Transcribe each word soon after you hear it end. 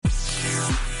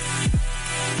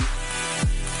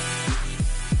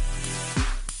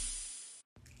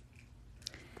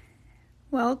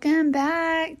Welcome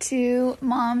back to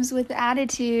Moms with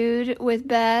Attitude with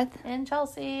Beth and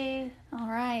Chelsea. All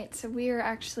right, so we are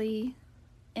actually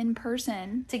in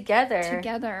person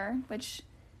together, which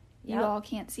you all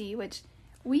can't see, which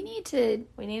we need to do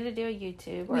a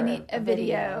YouTube we need a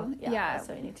video. Yeah,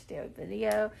 so we need to do a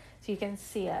video so you can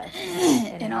see us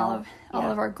in all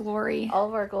of our glory,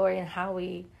 and how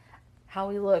we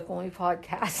look when we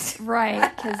podcast.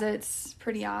 Right, because it's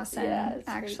pretty awesome. Yeah, it's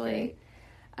actually.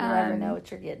 You never know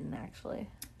what you're getting, actually.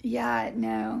 Yeah,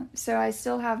 no. So I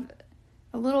still have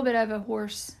a little bit of a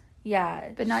horse. Yeah,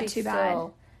 but not too bad.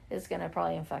 It's gonna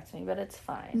probably infect me, but it's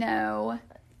fine. No,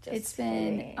 it's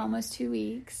been almost 2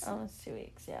 weeks. Almost 2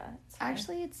 weeks, yeah.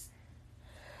 Actually, it's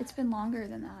been longer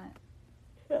than that.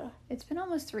 Yeah. It's been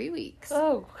almost 3 weeks.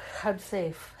 Oh, I'm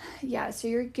safe. Yeah, so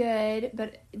you're good,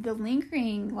 but the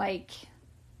lingering,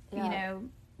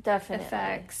 definitely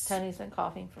effects. Tony's been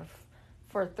coughing for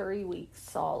 3 weeks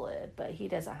solid, but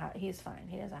he's fine.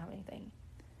 He doesn't have anything.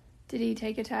 Did he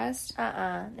take a test?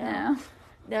 No.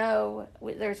 No,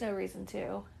 there's no reason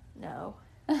to. No.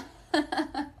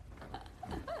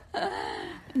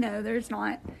 No, there's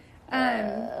not.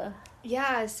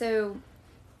 Yeah, so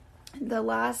the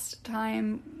last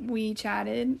time we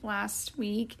chatted last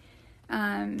week,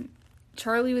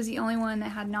 Charlie was the only one that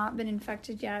had not been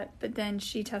infected yet, but then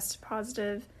she tested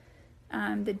positive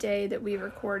the day that we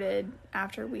recorded,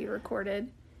 after we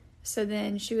recorded. So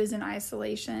then she was in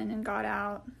isolation and got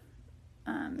out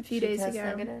a few days ago.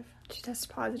 Negative? She tested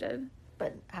positive.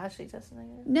 But how she tested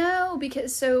negative? No,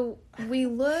 because so we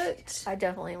looked. I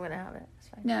definitely wouldn't have it. It's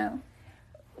fine. No.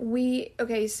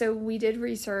 So we did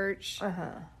research.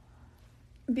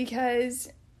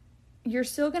 Because you're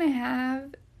still going to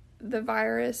have the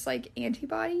virus, like,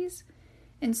 antibodies.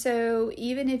 And so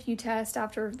even if you test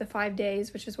after the 5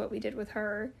 days, which is what we did with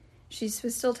her, she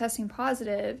was still testing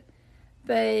positive,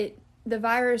 but the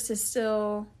virus is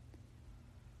still,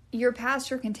 you're past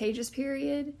your contagious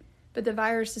period, but the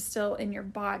virus is still in your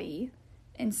body.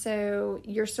 And so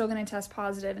you're still going to test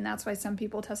positive, and that's why some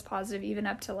people test positive even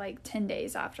up to like 10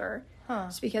 days after.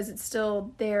 It's because it's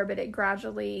still there, but it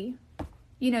gradually,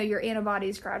 your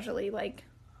antibodies gradually like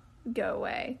go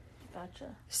away.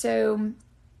 Gotcha. So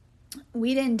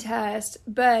we didn't test,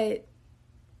 but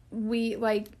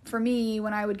for me,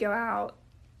 when I would go out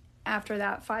after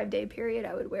that 5-day period,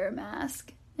 I would wear a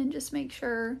mask and just make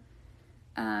sure.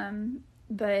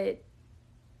 But,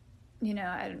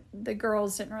 the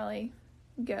girls didn't really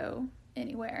go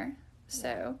anywhere.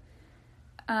 So,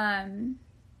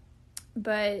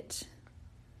 but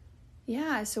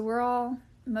yeah, so we're all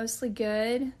mostly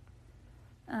good.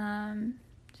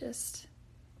 Just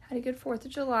had a good 4th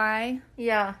of July.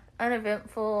 Yeah,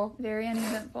 uneventful. Very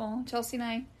uneventful. Chelsea and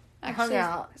I actually hung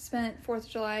out. Spent 4th of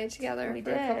July together We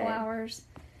for did. a couple hours.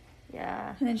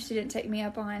 Yeah. And then she didn't take me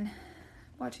up on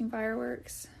watching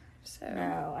fireworks. So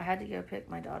No, I had to go pick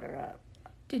my daughter up.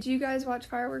 Did you guys watch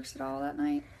fireworks at all that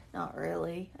night? Not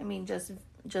really. I mean, just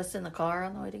in the car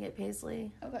on the way to get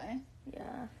Paisley. Okay.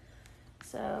 Yeah.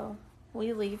 So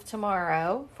we leave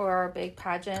tomorrow for our big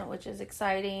pageant, which is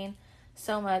exciting.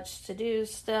 So much to do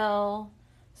still.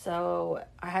 So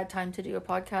I had time to do a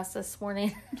podcast this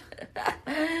morning.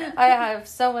 I have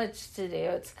so much to do.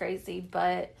 It's crazy,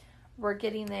 but we're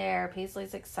getting there.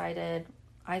 Paisley's excited.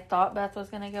 I thought Beth was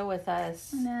going to go with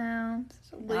us. No.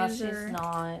 Now she's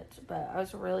not. But I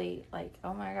was really like,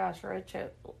 oh my gosh, road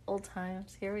trip, old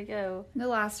times. Here we go. The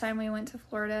last time we went to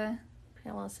Florida,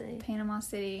 Panama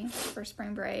City for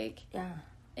spring break. Yeah.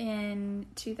 In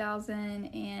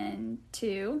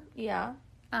 2002. Yeah.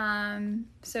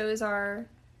 So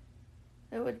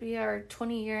it would be our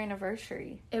 20-year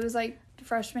anniversary. It was like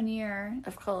freshman year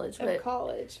of college. We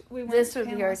went this would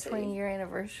to be our City. 20-year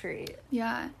anniversary.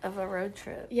 Yeah. Of a road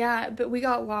trip. Yeah, but we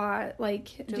got lost. Do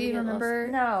you remember?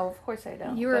 No, of course I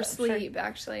don't. You were asleep,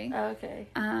 actually. Oh, okay.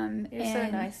 You're so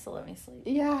nice to let me sleep.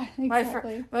 Yeah,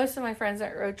 exactly. Most of my friends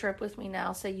that road trip with me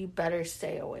now say you better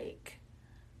stay awake.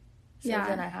 So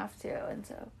then I have to, and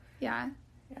so. Yeah.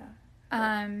 Yeah.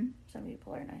 Some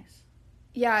people are nice.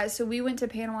 Yeah, so we went to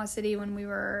Panama City when we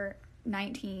were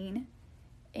 19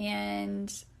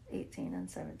 and 18 and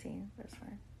 17. That's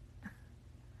fine.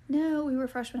 No, we were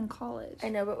freshmen in college. I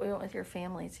know, but we went with your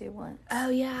family too once. Oh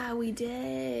yeah, we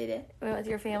did. We went with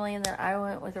your family, and then I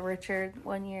went with Richard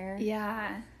one year.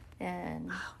 Yeah. And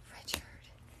Richard,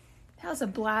 that was a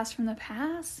blast from the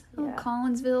past. Yeah. Oh,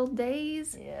 Collinsville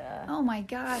days. Yeah. Oh my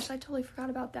gosh, I totally forgot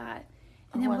about that.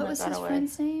 And then what was his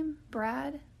friend's name?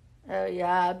 Brad. Oh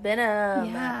yeah,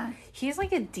 Benham. Yeah. He's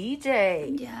like a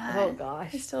DJ. Yeah. Oh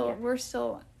gosh. We're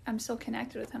still I'm still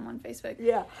connected with him on Facebook.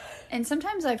 Yeah. And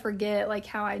sometimes I forget, like,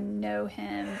 how I know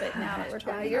him, but now that we're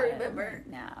talking about remember. it,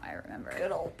 now I remember.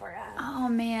 Good old Brad. Oh,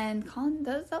 man. Colin,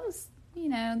 that was,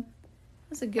 that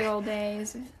was a good old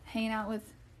days of hanging out with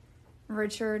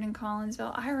Richard in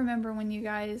Collinsville. I remember when you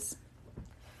guys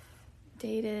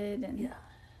dated,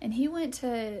 and he went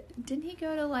to, didn't he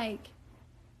go to, like,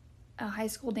 a high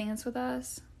school dance with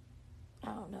us? I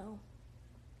don't know.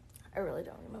 I really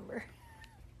don't remember.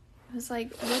 It was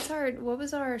like, what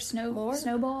was our snowball?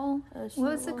 What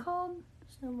was it called?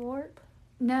 Snowmorp?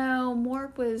 No,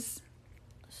 Morp was...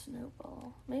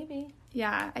 Snowball. Maybe.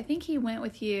 Yeah, I think he went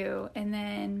with you, and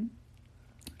then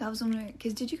that was when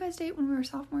because did you guys date when we were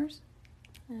sophomores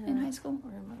in high school? I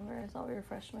don't remember. I thought we were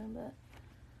freshmen, but...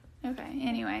 Okay,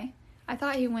 anyway. I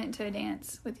thought he went to a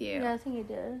dance with you. Yeah, I think he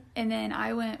did. And then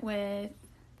I went with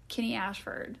Kenny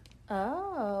Ashford.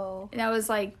 Oh. That was,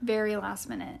 like, very last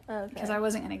minute. Okay. Because I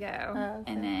wasn't going to go. Oh,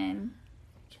 okay. And then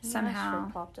somehow...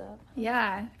 Ashford popped up.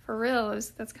 Yeah, for real.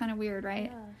 That's kind of weird,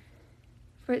 right? Yeah.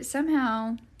 But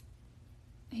somehow,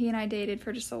 he and I dated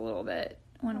for just a little bit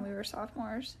when we were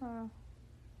sophomores. Oh.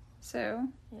 So,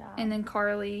 Yeah. and then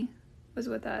Carly was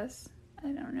with us. I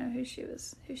don't know who she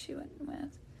went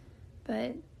with.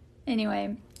 But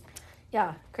anyway.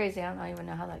 Yeah, crazy. I don't even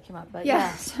know how that came up, but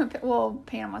yeah. So, well,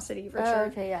 Panama City for sure.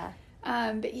 Okay, yeah.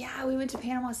 But yeah, we went to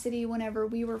Panama City whenever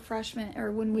we were freshmen,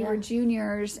 or when we were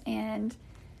juniors, and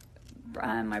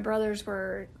my brothers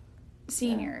were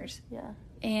seniors. Yeah.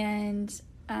 And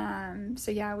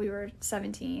so yeah, we were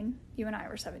 17. You and I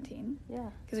were 17. Yeah.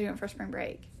 Because we went for spring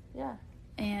break. Yeah.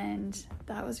 And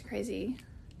that was a crazy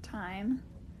time.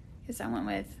 Because I went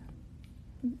with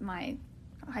my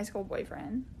high school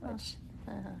boyfriend, which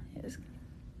is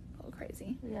a little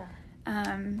crazy. Yeah.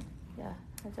 Yeah,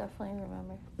 I definitely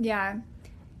remember. Yeah.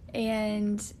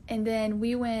 And then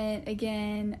we went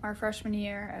again our freshman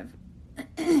year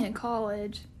of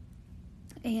college.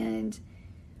 And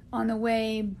on the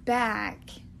way back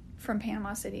from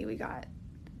Panama City,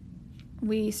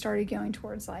 we started going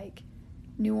towards, like,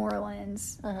 New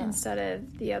Orleans instead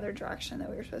of the other direction that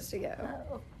we were supposed to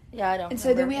go. Yeah, I don't. And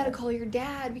so then we had to call your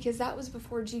dad because that was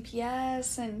before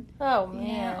GPS and. Oh man!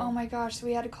 Yeah, oh my gosh! So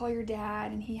we had to call your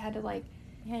dad, and he had to, like.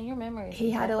 Yeah, your memory. He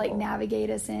had to, like, navigate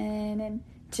us in, and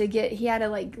he had to,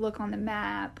 like, look on the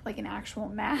map, like an actual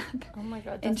map. Oh my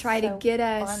god! And try to get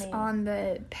us funny. on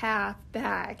the path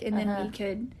back, and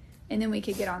then we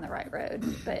could get on the right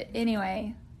road. But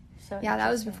anyway, yeah, that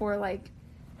was before, like,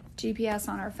 GPS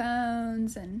on our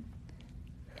phones and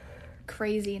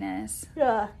craziness.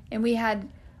 Yeah. And we had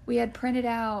printed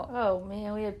out. Oh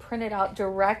man, we had printed out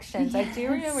directions. Yes. I do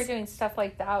remember doing stuff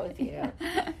like that with you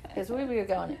because we were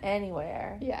going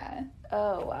anywhere. Yeah.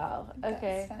 Oh wow.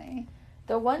 Okay. That's funny.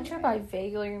 The one trip I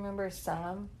vaguely remember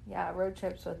some. Yeah, road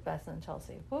trips with Beth and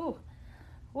Chelsea. Woo.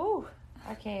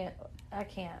 I can't.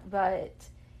 But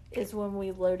is when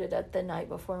we loaded up the night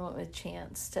before and went with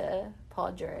Chance to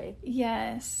Padre.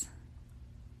 Yes.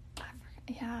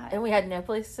 Yeah. And we had no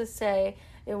place to stay,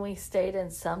 and we stayed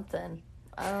in something.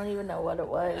 I don't even know what it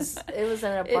was. It was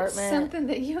an apartment. It's something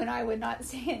that you and I would not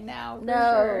stay in now. No,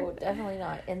 sure. Definitely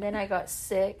not. And then I got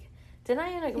sick. Didn't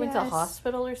I went to the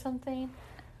hospital or something?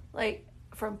 Like,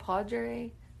 from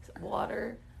Padre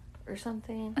water or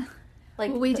something?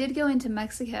 Like, well, we did go into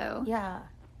Mexico. Yeah.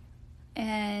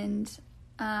 And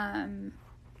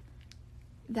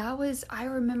that was, I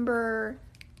remember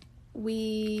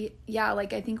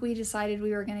I think we decided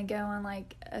we were going to go on,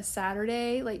 like, a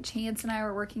Saturday. Like, Chance and I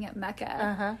were working at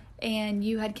Mecca. And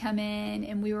you had come in,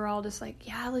 and we were all just like,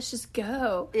 yeah, let's just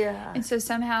go. Yeah. And so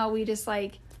somehow we just,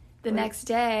 like, next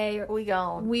day, we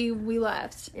gone. We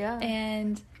left. Yeah.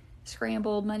 And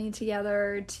scrambled money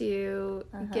together to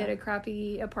get a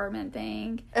crappy apartment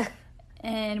thing.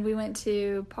 And we went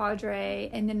to Padre,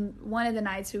 and then one of the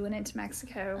nights we went into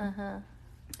Mexico.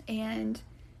 And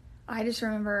I just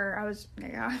remember I was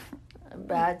a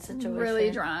bad situation. Really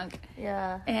drunk.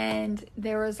 Yeah. And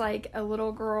there was, like, a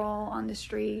little girl on the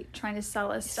street trying to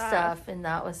sell us stuff. And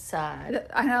that was sad.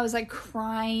 And I was, like,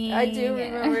 crying. I do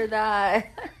remember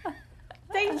that.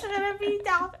 They shouldn't be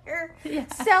down there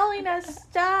selling us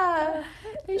stuff.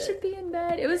 They should be in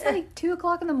bed. It was like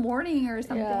 2:00 in the morning or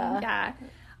something. Yeah.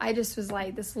 I just was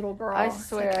like, this little girl. I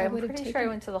swear, like, I'm pretty sure I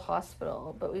went to the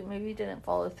hospital, but we maybe didn't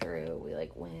follow through. We,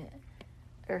 like, went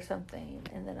or something,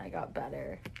 and then I got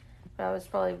better. But I was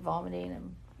probably vomiting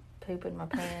and pooping my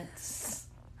pants.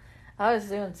 I was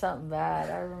doing something bad.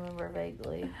 I remember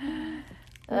vaguely.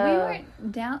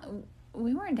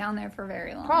 We weren't down there for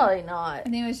very long. Probably not. I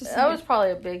think it was just that was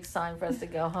probably a big sign for us to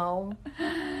go home.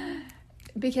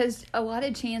 Because a lot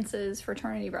of Chance's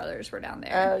fraternity brothers were down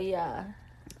there. Oh yeah.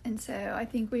 And so I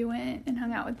think we went and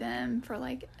hung out with them for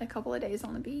like a couple of days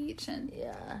on the beach, and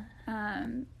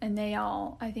and they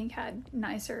all, I think, had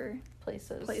nicer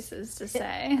places to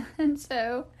stay. And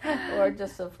so, or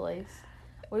just a place.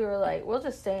 We were like, we'll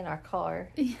just stay in our car.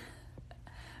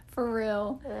 For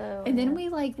real. Oh, and then we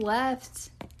like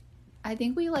left. I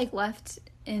think we like left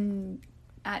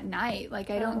at night.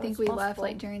 Like I don't think we left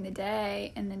like during the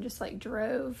day, and then just like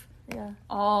drove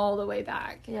all the way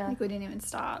back. Yeah. Like we didn't even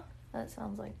stop. That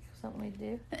sounds like something we'd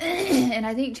do. And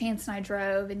I think Chance and I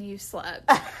drove and you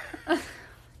slept.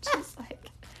 Just like.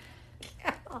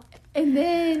 And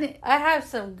then. I have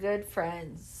some good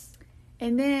friends.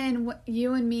 And then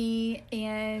you and me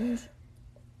and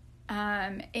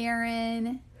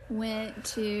Erin went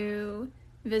to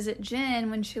visit Jen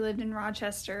when she lived in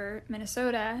Rochester,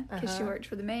 Minnesota, because she worked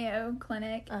for the Mayo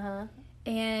Clinic.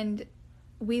 And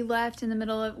we left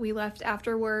we left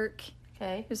after work.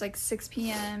 Okay. It was like 6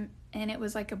 p.m. and it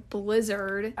was like a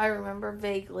blizzard. I remember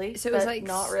vaguely, so it was like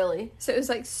not really. So it was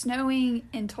like snowing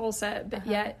in Tulsa, but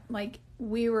yet like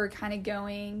we were kind of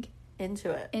going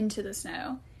into the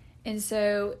snow. And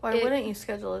so why wouldn't you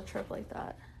schedule a trip like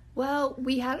that? Well,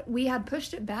 we had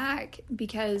pushed it back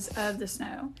because of the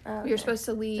snow. Okay. We were supposed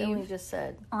to leave then we just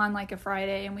said on like a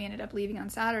Friday, and we ended up leaving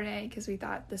on Saturday because we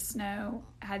thought the snow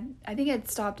I think it had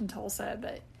stopped in Tulsa,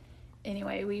 but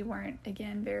anyway, we weren't,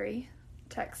 again, very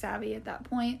tech savvy at that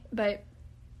point. But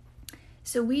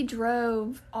so we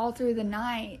drove all through the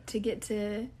night to get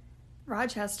to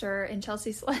Rochester, and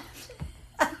Chelsea slept.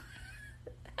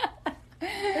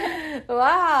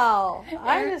 Wow.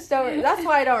 I just don't. That's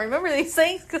why I don't remember these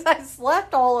things, because I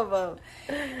slept all of them.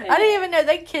 I didn't even know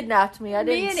they kidnapped me. I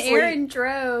didn't sleep. Me and Erin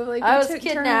drove. Like, I was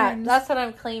kidnapped. Turns. That's what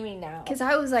I'm claiming now. Because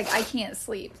I was like, I can't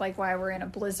sleep. Like, while we're in a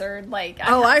blizzard. Like,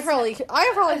 I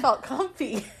probably felt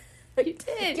comfy. You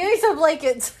did. Give me some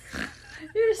blankets.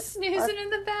 You're just snoozing in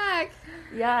the back.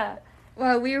 Yeah.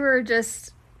 Well, we were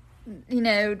just,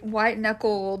 white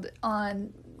knuckled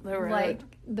on the road. Like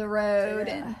the road,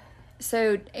 and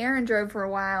so Erin drove for a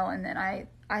while, and then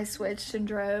I switched and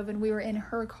drove, and we were in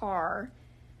her car,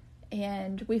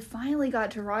 and we finally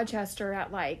got to Rochester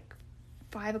at like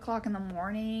 5 o'clock in the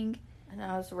morning. And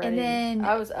I was ready. And then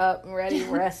I was up and ready,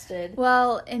 rested.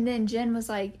 Well, and then Jen was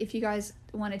like, if you guys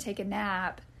want to take a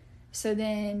nap. So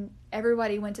then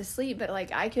everybody went to sleep, but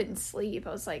like I couldn't sleep. I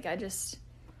was like,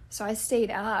 so I stayed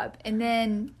up, and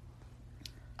then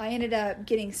I ended up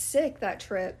getting sick that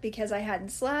trip because I hadn't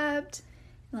slept.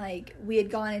 Like, we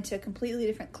had gone into a completely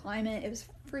different climate. It was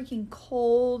freaking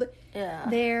cold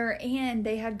there, and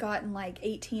they had gotten like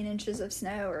 18 inches of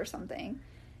snow or something.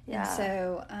 Yeah. And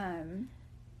so,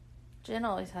 Jen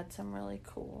always had some really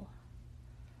cool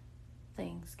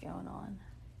things going on.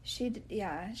 She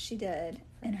did.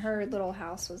 And her little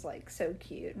house was like so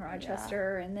cute in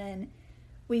Rochester. Yeah. And then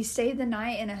we stayed the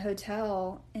night in a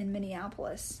hotel in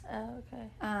Minneapolis. Oh, okay.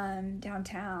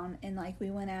 Downtown, and like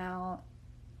we went out.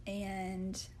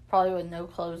 And probably with no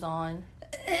clothes on.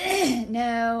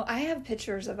 No, I have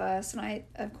pictures of us, and I,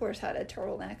 of course, had a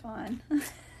turtleneck on.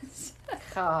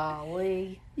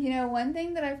 Golly. One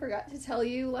thing that I forgot to tell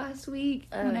you last week,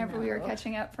 whenever we were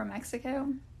catching up from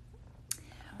Mexico,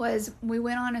 was we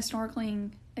went on a snorkeling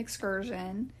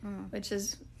excursion, which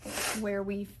is where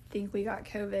we think we got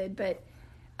COVID. But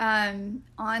on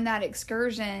that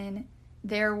excursion,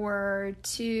 there were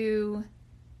two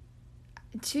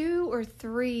or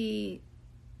three,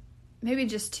 maybe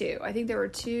just two. I think there were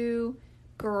two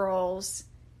girls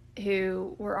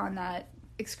who were on that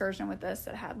excursion with us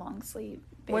that had long sleeve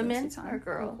women suits on. Or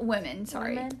girls? Women,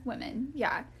 sorry. Women,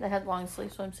 yeah. They had long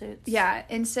sleeve swimsuits. Yeah,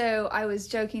 and so I was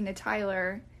joking to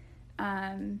Tyler,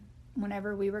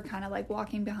 whenever we were kind of like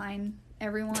walking behind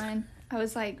everyone. I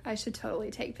was like, I should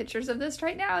totally take pictures of this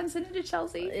right now and send it to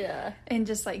Chelsea. Yeah. And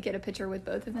just like get a picture with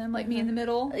both of them, like me in the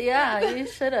middle. Yeah, you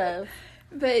should have.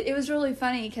 But it was really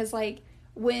funny because, like,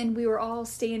 when we were all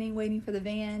standing waiting for the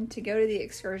van to go to the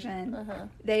excursion,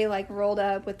 they, like, rolled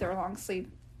up with their long-sleeve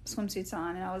swimsuits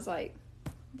on, and I was like,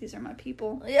 these are my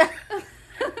people. Yeah.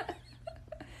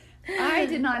 I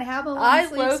did not have a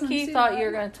long-sleeve swimsuit. I low-key thought you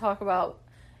were going to talk about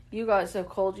you got so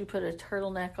cold you put a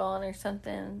turtleneck on or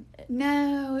something.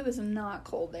 No, it was not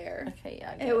cold there. Okay,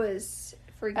 yeah. It was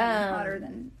freaking hotter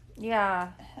than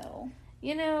hell.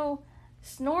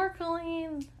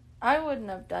 Snorkeling... I wouldn't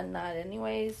have done that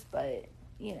anyways, but,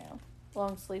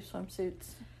 long sleeve swimsuits.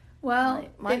 Well,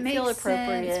 might it makes feel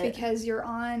appropriate. sense because you're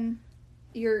on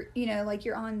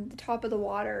the top of the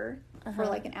water for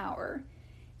like an hour.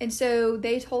 And so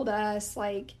they told us,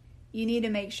 like, you need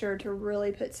to make sure to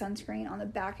really put sunscreen on the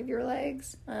back of your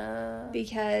legs.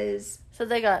 Because... So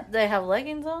they have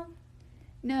leggings on?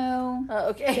 No. Oh,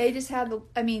 okay. They just had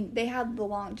they had the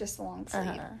long sleeve.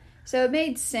 Uh-huh. So it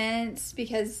made sense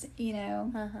because,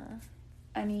 Uh-huh.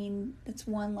 It's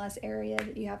one less area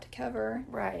that you have to cover.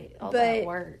 Right. All But- that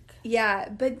work. Yeah,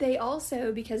 but they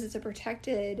also, because it's a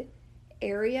protected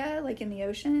area, like in the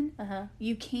ocean, Uh-huh.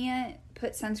 you can't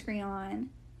put sunscreen on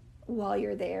while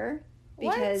you're there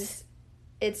What? because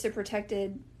it's a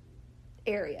protected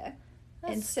area.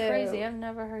 That's and so, crazy. I've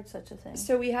never heard such a thing.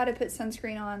 So we had to put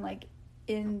sunscreen on, like,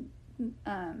 in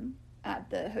at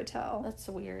the hotel. That's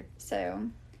weird. So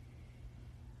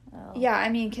Oh. yeah,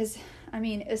 because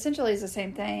essentially it's the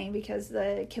same thing because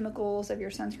the chemicals of your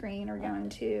sunscreen are going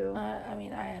to.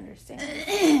 I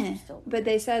understand. Still, But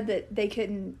they said that they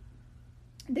couldn't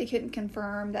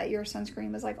confirm that your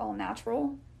sunscreen was like all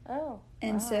natural, oh.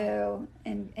 and wow. so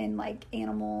and like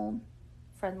animal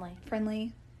Friendly.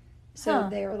 friendly. So Huh.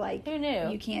 they were like, Who knew?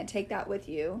 you can't take that with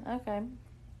you. Okay.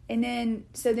 And then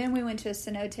we went to a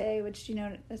cenote, which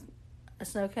A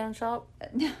snow cone shop?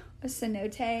 no, a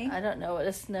cenote. I don't know what a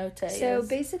cenote is. So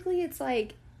basically, it's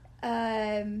like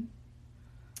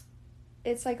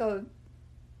a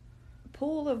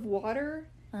pool of water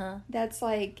Uh-huh. that's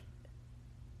like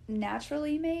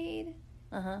naturally made,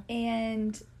 Uh-huh.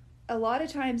 and a lot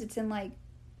of times it's in like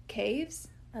caves.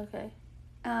 Okay.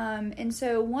 And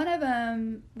so one of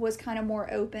them was kind of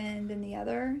more open than the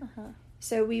other. Uh-huh.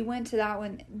 So we went to that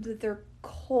one. They're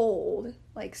cold,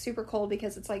 like super cold,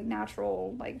 because it's like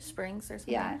natural, like Springs or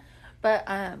something. yeah. But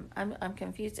I'm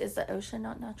confused. Is the ocean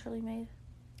not naturally made?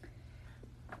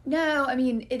 No,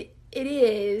 it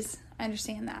is. I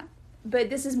understand that, but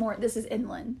this is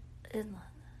inland. Inland.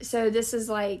 So this is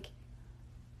like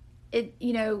it.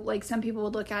 Like some people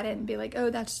would look at it and be like, "Oh,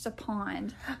 that's just a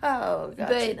pond," Oh, gotcha.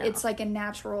 but now. it's like a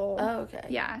natural. Oh, okay.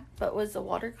 Yeah, But was the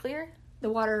water clear? the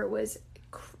water was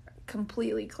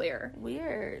completely clear,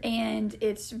 Weird. and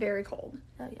it's very cold.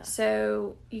 Oh, yeah.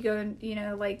 So you go and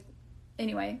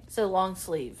anyway, So long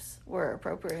sleeves were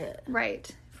appropriate. right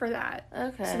for that.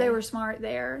 Okay. So they were smart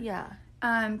there. Yeah.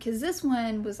 Because this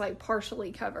one was like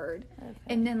partially covered, Okay.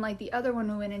 and then like the other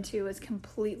one we went into was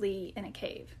completely in a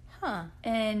cave, Huh.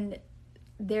 and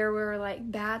there were like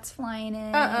bats flying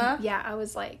in. Yeah, I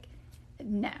was like,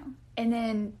 no. And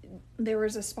then there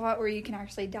was a spot where you can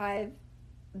actually dive.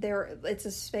 It's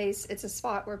a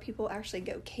spot where people actually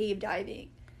go cave diving,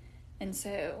 and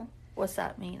so What's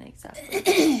that mean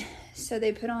exactly? so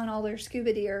they put on all their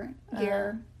scuba gear,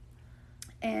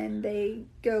 and they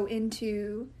go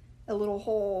into a little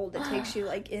hole that takes you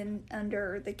like in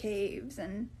under the caves,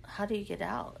 and How do you get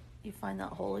out? You find that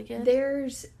hole again?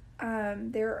 there's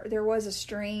there was a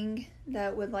string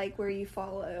that would like where you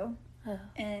follow, Oh.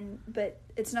 but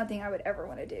it's nothing I would ever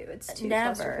want to do. It's too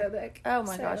Never. claustrophobic. Oh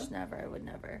my So- gosh, never. I would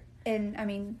never.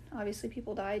 And obviously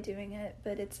people die doing it,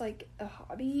 but it's like a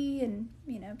hobby, and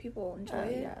people enjoy Oh,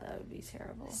 it. yeah, that would be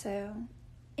terrible. So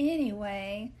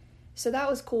anyway, so that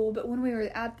was cool. But when we were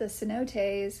at the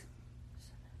cenotes,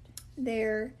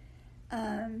 there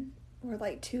were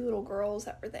like two little girls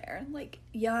that were there, like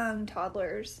young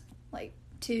toddlers, like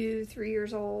 2-3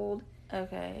 years old,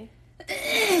 Okay.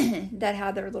 that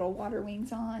had their little water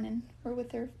wings on and were with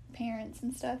their parents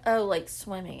and stuff. Oh, like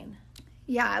swimming.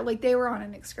 Yeah, like they were on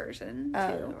an excursion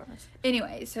Oh, too. they were-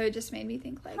 Anyway, so it just made me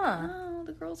think like, Huh. oh,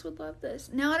 the girls would love this.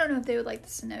 Now I don't know if they would like the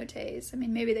cenotes.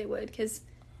 Maybe they would because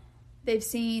they've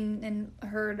seen and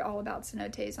heard all about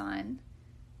cenotes on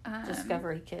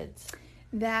Discovery Kids.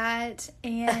 that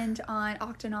and on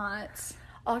Octonauts.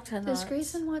 Octonauts. Does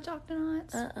Grayson watch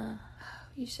Octonauts? Uh-uh.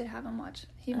 You should have him watch.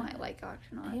 He might like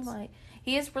Octonauts. He might.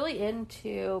 He is really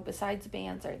into, besides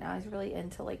bands right now, he's really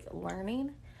into like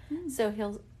learning. So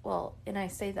and I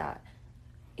say that,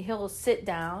 he'll sit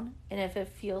down, and if it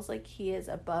feels like he is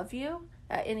above you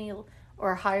at any,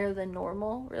 or higher than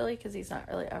normal, really, because he's not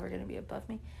really ever going to be above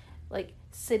me, like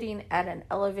sitting at an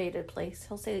elevated place,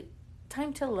 he'll say,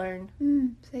 time to learn.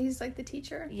 So he's like the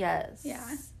teacher. Yes.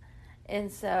 Yeah. And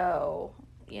so,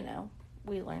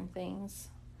 we learn things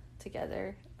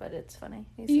together, but it's funny.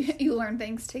 You learn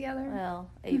things together. Well,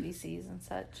 ABCs and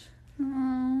such.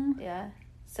 Aww. Yeah.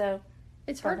 So,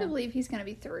 It's hard to believe he's going to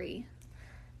be 3.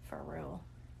 for real.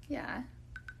 Yeah.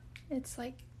 It's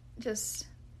like just...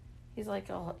 He's like,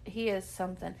 he is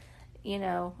something.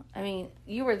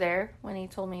 You were there when he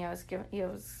told me I was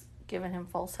giving him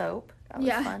false hope. That was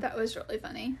fun. That was really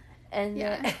funny. And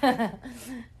Yeah.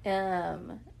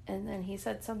 and then he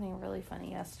said something really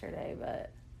funny yesterday,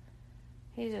 but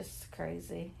he's just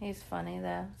crazy. He's funny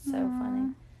though, so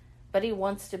funny. But he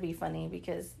wants to be funny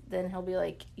because then he'll be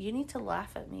like, "You need to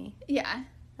laugh at me." Yeah.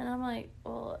 And I'm like,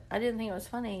 well, I didn't think it was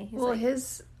funny. He's well, like,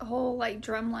 his whole like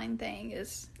drumline thing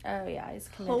is oh yeah, he's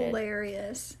committed.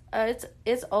 hilarious.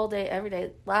 It's all day, every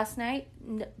day. Last night,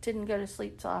 didn't go to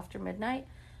sleep till after midnight.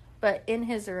 But in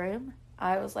his room,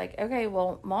 I was like, okay,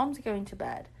 well, Mom's going to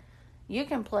bed. You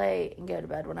can play and go to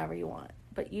bed whenever you want.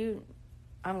 But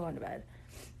I'm going to bed.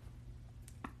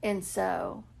 And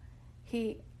so,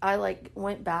 I like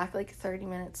went back like 30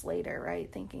 minutes later, right?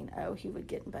 Thinking, oh, he would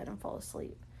get in bed and fall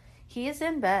asleep. He is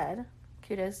in bed.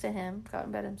 Kudos to him. Got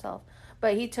in bed himself.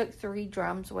 But he took 3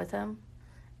 drums with him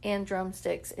and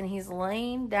drumsticks. And he's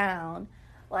laying down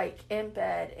like in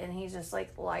bed. And he's just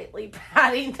like lightly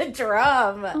patting the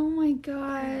drum. Oh my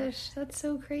gosh. That's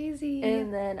so crazy.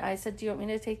 And then I said, do you want me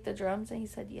to take the drums? And he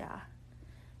said, yeah.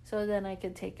 So then I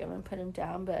could take him and put him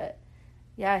down. But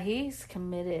yeah, he's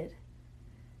committed.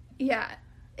 Yeah.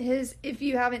 If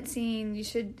you haven't seen, you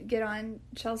should get on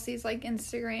Chelsea's like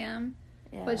Instagram.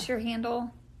 Yeah. What's your handle?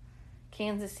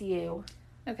 Kansas U.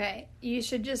 Okay, you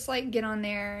should just like get on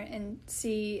there and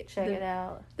see Check it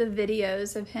out. the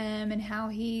videos of him and how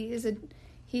he's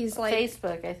like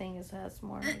Facebook. I think has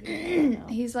more. Maybe,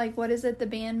 he's like, what is it, the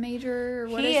band major? Or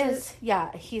what he is is. it?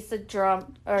 Yeah, he's the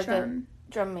drum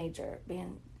major.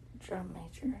 Band drum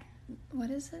major. What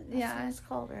is it? That's what it's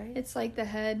called, right? It's like the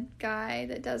head guy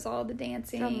that does all the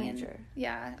dancing. Drum major.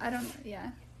 Yeah, I don't.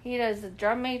 Yeah. He does the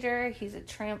drum major. He's a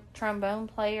trombone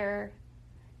player.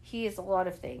 He is a lot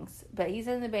of things, but he's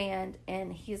in the band,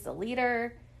 and he's the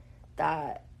leader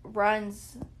that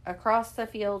runs across the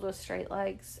field with straight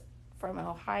legs from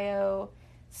Ohio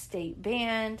State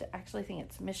Band. Actually, I think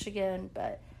it's Michigan,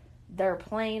 but they're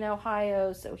playing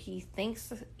Ohio, so he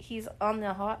thinks he's on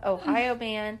the Ohio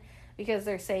band because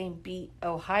they're saying beat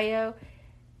Ohio,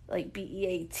 like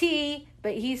BEAT,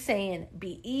 but he's saying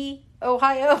BE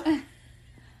Ohio.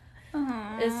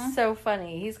 Aww. It's so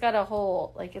funny. He's got a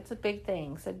whole, like, it's a big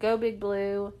thing. So go Big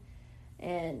Blue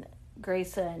and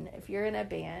Grayson, if you're in a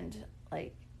band,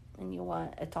 like, and you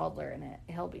want a toddler in it,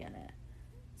 he'll be in it.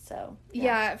 So,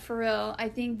 yeah, for real. I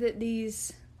think that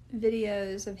these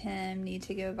videos of him need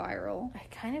to go viral. I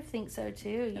kind of think so,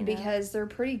 too. Because they're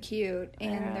pretty cute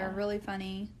and they're really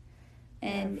funny.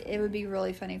 And it would be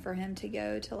really funny for him to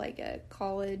go to like a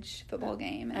college football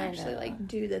game and actually like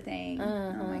do the thing.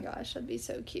 Oh my gosh, that'd be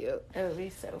so cute. It would be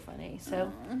so funny.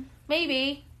 So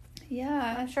maybe.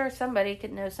 Yeah. I'm sure somebody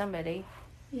could know somebody.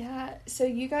 Yeah. So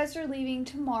you guys are leaving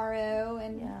tomorrow,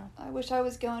 and I wish I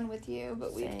was going with you,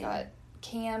 but we've got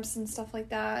camps and stuff like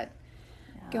that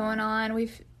going on. We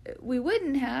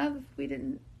wouldn't have if we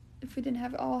didn't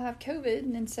have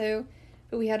COVID, and so.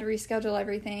 But we had to reschedule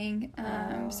everything,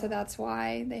 so that's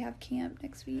why they have camp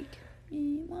next week.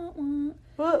 What?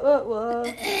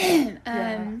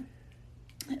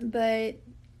 But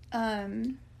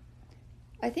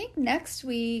I think next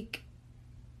week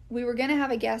we were gonna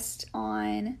have a guest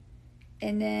on,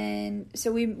 and then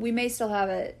so we may still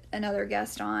have another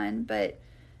guest on, but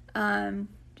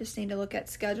just need to look at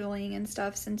scheduling and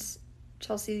stuff since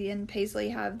Chelsea and Paisley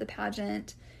have the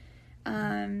pageant.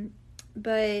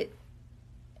 But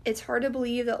it's hard to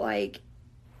believe that, like,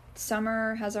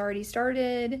 summer has already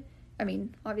started. I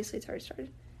mean, obviously it's already started.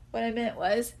 What I meant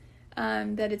was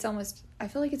that I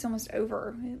feel like it's almost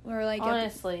over. We're like...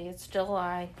 Honestly, it's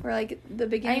July. We're like the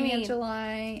beginning of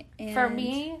July. And for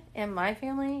me and my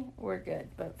family, we're good.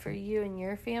 But for you and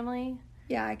your family...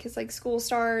 Yeah, because, like, school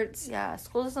starts. Yeah,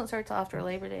 school doesn't start till after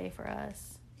Labor Day for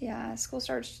us. Yeah, school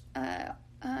starts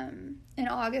in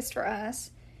August for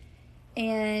us.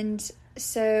 And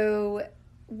so...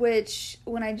 Which,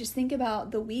 when I just think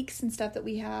about the weeks and stuff that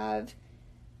we have,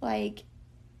 like,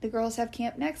 the girls have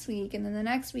camp next week, and then the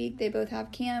next week they both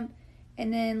have camp,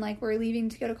 and then, like, we're leaving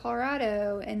to go to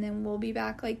Colorado, and then we'll be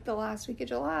back, like, the last week of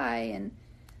July,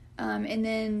 and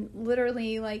then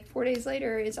literally, like, 4 days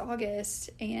later is August,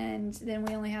 and then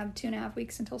we only have 2.5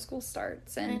 weeks until school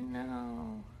starts. And I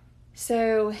know.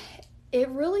 So, it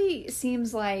really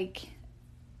seems like...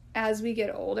 As we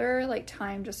get older, like,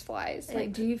 time just flies.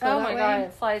 Like, do you feel that way? Oh, my God,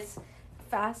 it flies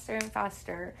faster and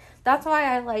faster. That's why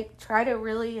I, like, try to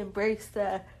really embrace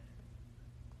the,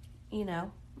 we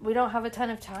don't have a ton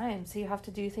of time, so you have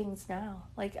to do things now.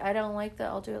 Like, I don't like the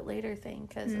I'll do it later thing,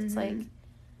 because it's, like,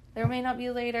 there may not be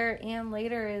later, and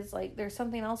later is, like, there's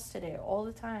something else to do all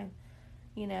the time,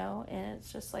 and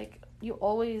it's just, like, you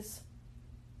always,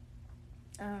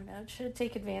 I don't know, should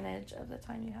take advantage of the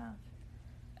time you have.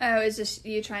 Oh, is this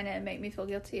you trying to make me feel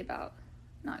guilty about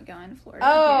not going to Florida?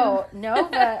 Oh, no,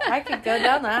 but I could go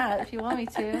down that if you want me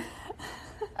to.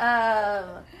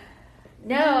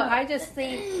 No, I just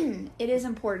think... It is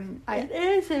important. It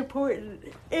is important.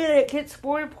 And it gets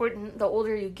more important the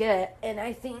older you get. And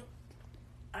I think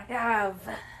I have,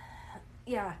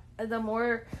 yeah.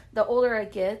 The older I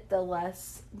get,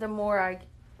 the more I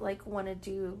like want to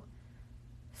do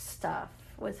stuff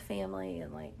with family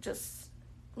and like just,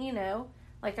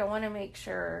 like I want to make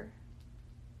sure.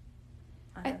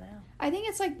 I don't know. I think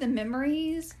it's like the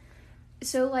memories.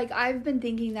 So like I've been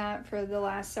thinking that for the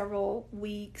last several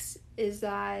weeks is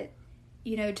that,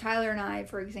 Tyler and I,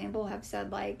 for example, have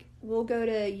said like we'll go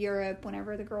to Europe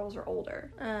whenever the girls are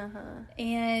older.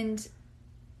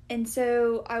 And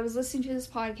so I was listening to this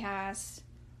podcast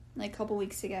like a couple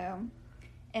weeks ago,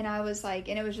 and I was like,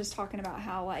 and it was just talking about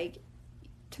how like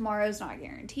tomorrow's not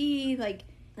guaranteed. Like,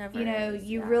 Never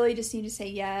you really just need to say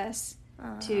yes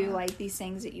to like these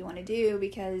things that you want to do,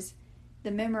 because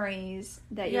the memories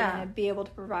that you're going to be able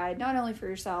to provide not only for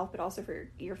yourself but also for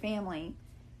your family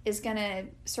is going to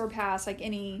surpass like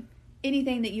anything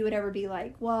that you would ever be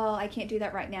like, well, I can't do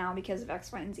that right now because of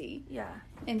X, Y, and Z. Yeah.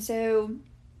 And so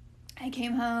I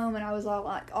came home and I was all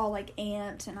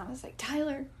amped, and I was like,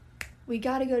 Tyler, we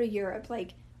got to go to Europe.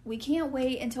 Like, we can't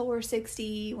wait until we're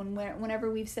 60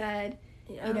 whenever we've said,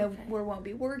 we won't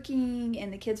be working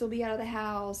and the kids will be out of the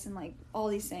house and like all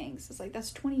these things. It's like,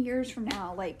 that's 20 years from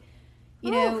now. Like,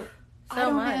 I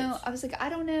don't know. I was like, I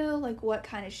don't know like what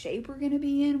kind of shape we're going to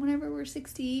be in whenever we're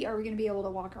 60. Are we going to be able to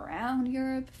walk around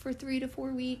Europe for 3 to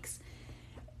 4 weeks?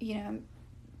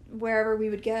 Wherever we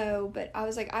would go. But I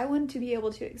was like, I want to be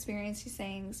able to experience these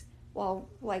things while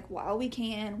we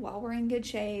can, while we're in good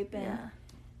shape.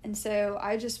 And so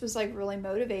I just was like really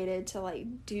motivated to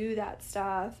like do that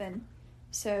stuff. And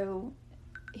so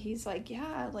he's like,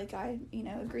 yeah, like I,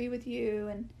 agree with you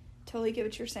and totally get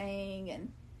what you're saying.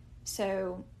 And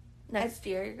so next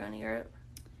year you're going to Europe?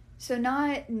 So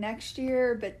not next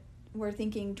year, but we're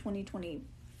thinking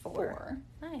 2024.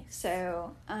 Nice.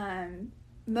 So,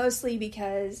 mostly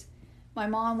because my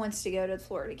mom wants to go to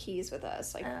Florida Keys with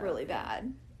us, like really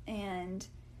bad. And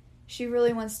she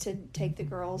really wants to take the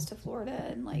girls to Florida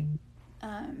and like,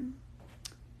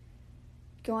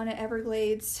 go on an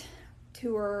Everglades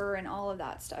tour and all of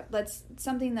that stuff. That's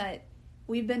something that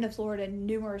we've been to Florida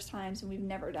numerous times and we've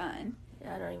never done.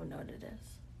 Yeah, I don't even know what it is.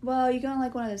 Well, you go on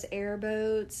like one of those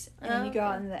airboats and you go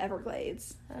out in the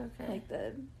Everglades. Okay. Like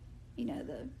the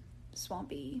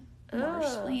swampy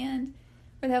marshland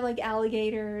where they have like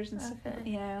alligators and stuff,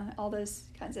 all those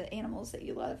kinds of animals that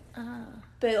you love.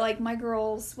 But like my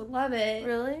girls would love it.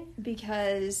 Really?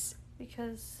 Because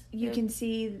you can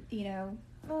see,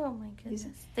 Oh my goodness.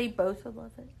 They both would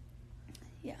love it.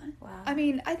 Yeah. Wow. I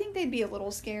mean, I think they'd be a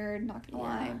little scared, not gonna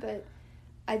lie, but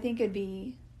I think it'd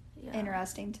be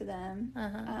interesting to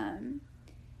them.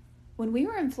 When we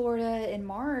were in Florida in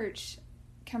March,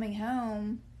 coming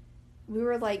home, we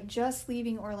were like just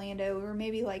leaving Orlando. We were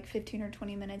maybe like 15 or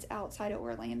 20 minutes outside of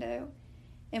Orlando,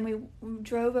 and we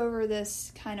drove over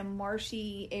this kind of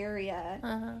marshy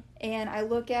area, and I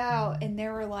look out and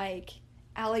there were like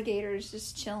alligators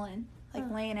just chilling, like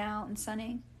laying out and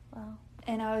sunning. Wow.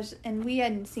 And we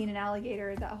hadn't seen an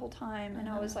alligator that whole time, and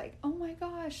I was like, oh my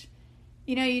gosh.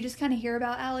 You just kind of hear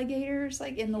about alligators,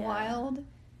 like, in the wild,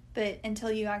 but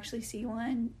until you actually see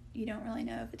one, you don't really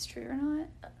know if it's true or not.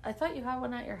 I thought you had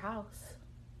one at your house.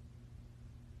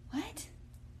 What?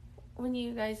 When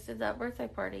you guys did that birthday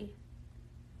party.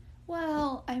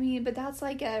 Well, I mean, but that's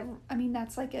like a,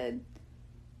 it's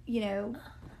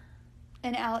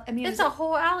a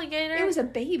whole alligator. It was a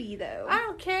baby, though. I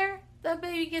don't care. That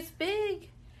baby gets big.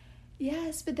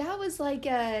 Yes, but that was like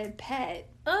a pet.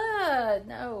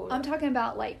 No. I'm talking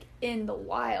about like in the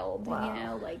wild,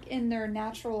 Wow. like in their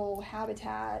natural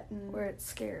habitat. And where it's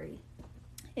scary.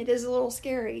 It is a little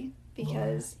scary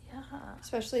because,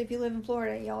 especially if you live in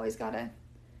Florida, you always got to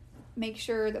make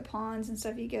sure the ponds and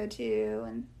stuff you go to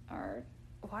and are...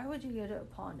 Why would you go to a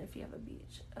pond if you have a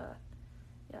beach?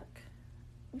 Yuck.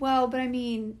 Well, but I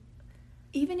mean,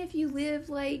 even if you live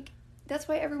like... That's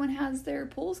why everyone has their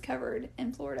pools covered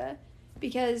in Florida,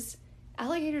 because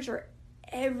alligators are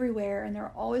everywhere and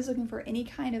they're always looking for any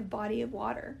kind of body of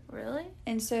water. Really?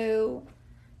 And so...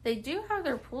 They do have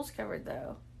their pools covered,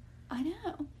 though. I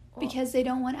know. Because they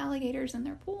don't want alligators in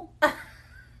their pool.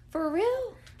 For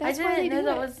real? That's why they do it. I didn't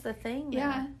know that was the thing.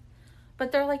 Yeah.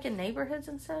 But they're like in neighborhoods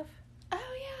and stuff? Oh,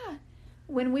 yeah.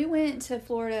 When we went to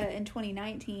Florida in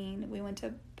 2019, we went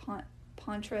to Ponte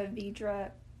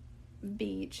Vedra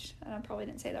Beach. I probably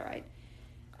didn't say that right.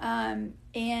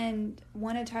 And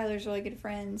one of Tyler's really good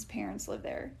friends' parents live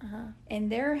there. And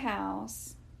their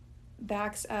house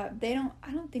backs up.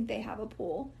 I don't think they have a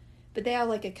pool, but they have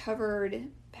like a covered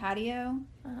patio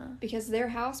because their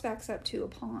house backs up to a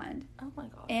pond. Oh my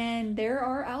gosh. And there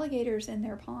are alligators in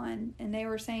their pond, and they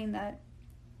were saying that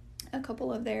a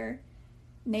couple of their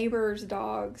neighbors'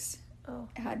 dogs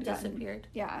had disappeared.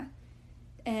 Yeah.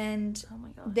 And Oh my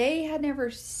gosh. they had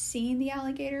never seen the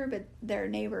alligator, but their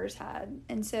neighbors had.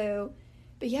 And so,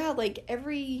 but yeah, like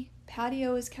every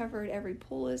patio is covered, every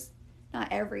pool is, not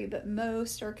every, but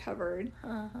most are covered.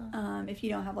 If you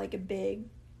don't have like a big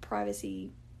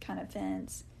privacy kind of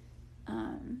fence,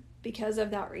 because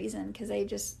of that reason, because they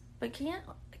just. But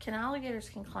alligators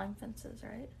can climb fences,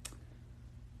 right?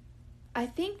 I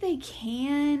think they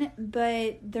can,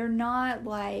 but they're not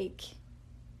like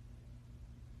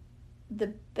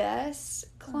the best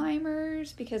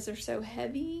climbers because they're so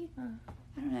heavy.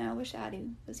 I don't know. I wish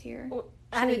Addie was here. Well,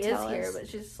 Addie is here, but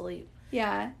she's asleep.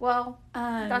 Yeah. Well,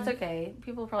 that's okay.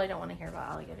 People probably don't want to hear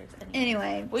about alligators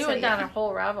anyway. We went down a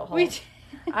whole rabbit hole.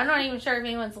 I'm not even sure if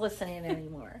anyone's listening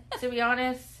anymore. To be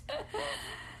honest,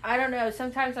 I don't know.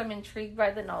 Sometimes I'm intrigued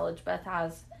by the knowledge Beth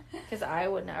has because I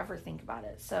would never think about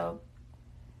it. So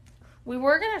we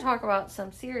were going to talk about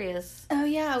some serious we were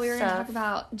going to talk stuff.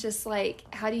 about just like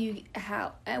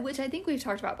which I think we've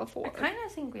talked about before. I kind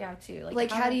of think we have to.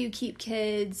 Like how do you keep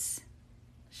kids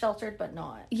sheltered but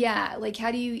not? Yeah, like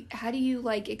how do you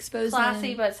like expose classy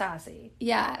them? But sassy?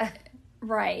 Yeah,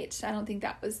 right. I don't think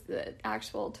that was the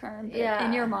actual term. But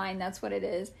in your mind, that's what it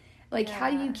is. Like how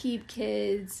do you keep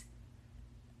kids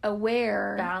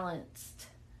aware, balanced,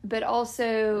 but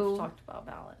also we've talked about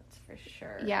balance for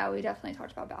sure. Yeah, we definitely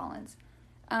talked about balance.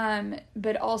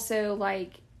 But also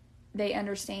like they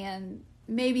understand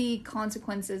maybe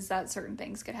consequences that certain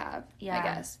things could have. Yeah, I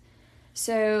guess.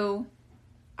 So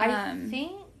I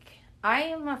think I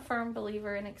am a firm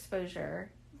believer in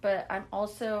exposure, but I'm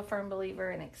also a firm believer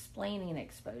in explaining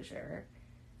exposure.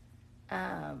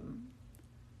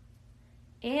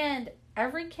 And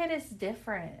every kid is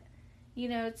different. You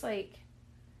know, it's like,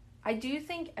 I do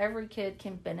think every kid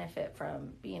can benefit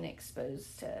from being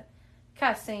exposed to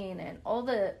cussing and all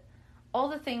the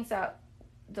things that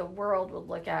the world would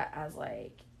look at as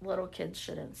like little kids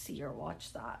shouldn't see or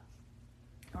watch that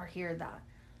or hear that.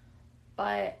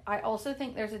 But I also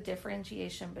think there's a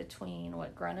differentiation between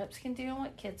what grown-ups can do and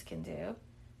what kids can do,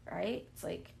 right? It's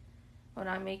like when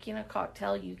I'm making a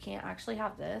cocktail, you can't actually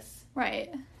have this. Right.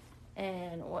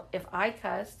 And if I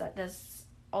cuss, that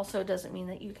doesn't mean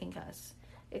that you can cuss.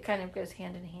 It kind of goes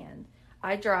hand in hand.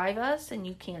 I drive us and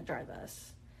you can't drive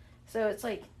us. So it's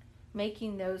like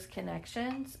making those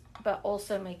connections, but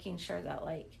also making sure that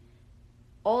like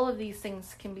all of these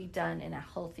things can be done in a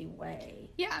healthy way.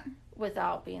 Yeah.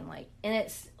 Without being like, and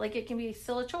it's like, it can be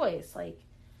still a choice. Like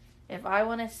if I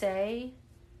want to say,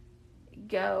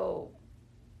 go,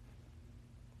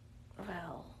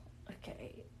 well,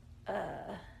 okay,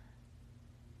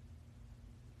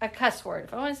 a cuss word.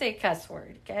 If I want to say a cuss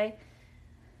word, okay,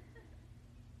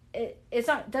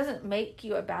 doesn't make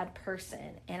you a bad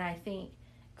person. And I think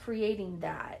creating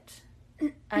that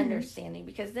understanding,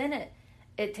 because then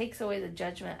it takes away the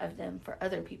judgment of them for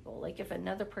other people. Like if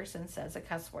another person says a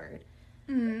cuss word,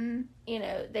 you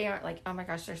know, they aren't like, oh my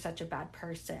gosh, they're such a bad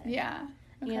person. Yeah.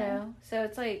 Okay. You know, so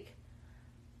it's like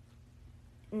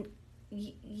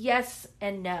yes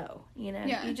and no. You know,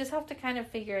 you just have to kind of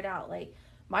figure it out. Like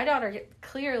my daughter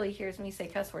clearly hears me say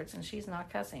cuss words and she's not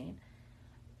cussing.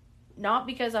 Not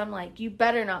because I'm like, you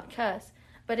better not cuss,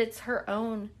 but it's her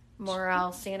own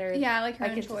morale standard. Yeah, like her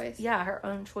own choice. Her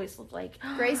own choice of like.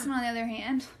 Grayson, on the other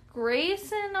hand.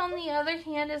 Grayson, on the other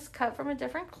hand, is cut from a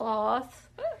different cloth.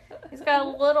 He's got a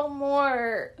little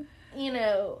more, you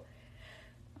know,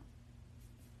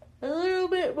 a little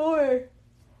bit more.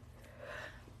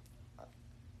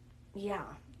 Yeah.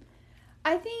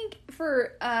 I think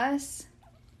for us,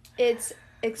 it's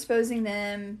exposing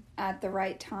them at the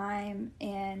right time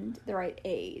and the right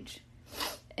age.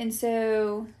 And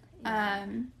so,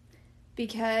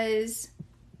 because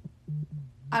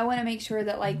I want to make sure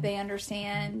that, like, they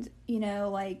understand, you know,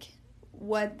 like,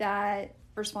 what that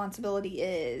responsibility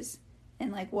is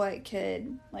and, like, what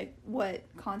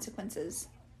consequences,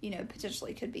 you know,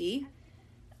 potentially could be.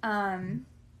 And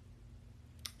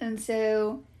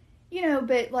so, you know,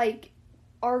 but, like,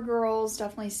 our girls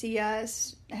definitely see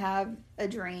us have a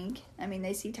drink. I mean,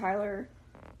 they see Tyler,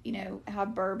 you know,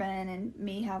 have bourbon and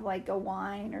me have, like, a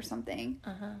wine or something.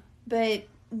 But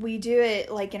we do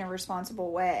it, like, in a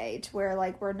responsible way to where,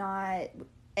 like, we're not,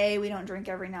 we don't drink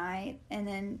every night. And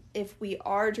then if we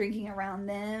are drinking around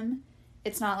them,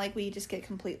 it's not like we just get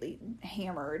completely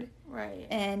hammered. Right.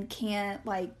 And can't,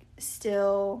 like,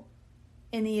 still,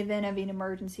 in the event of an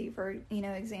emergency, for, you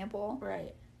know, example.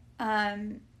 Right.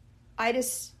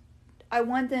 I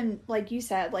want them, like you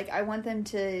said, like, I want them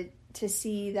to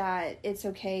see that it's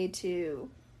okay to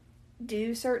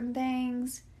do certain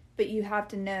things, but you have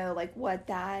to know, like, what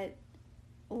that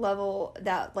level,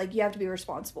 that, like, you have to be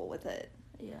responsible with it.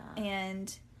 Yeah.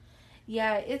 And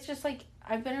yeah, it's just like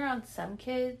I've been around some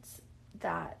kids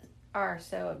that are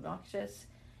so obnoxious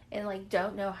and like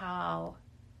don't know how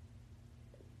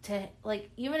to, like,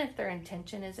 even if their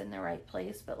intention is in the right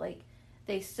place, but like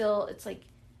they still, it's like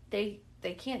they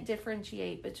can't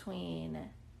differentiate between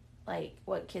like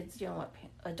what kids do and what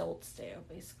adults do,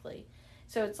 basically.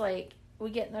 So it's like we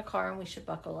get in the car and we should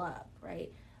buckle up,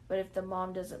 right? But if the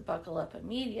mom doesn't buckle up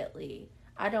immediately,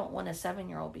 I don't want a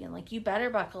 7-year-old being like, you better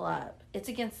buckle up. It's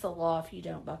against the law if you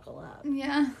don't buckle up.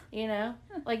 yeah. You know?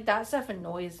 Like, that stuff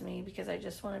annoys me because I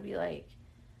just want to be like,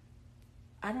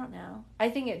 I don't know. I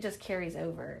think it just carries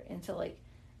over into like,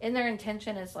 and their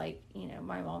intention is like, you know,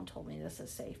 my mom told me this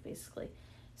is safe, basically.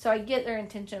 So I get their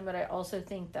intention, but I also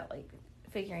think that like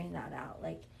figuring that out.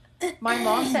 Like, my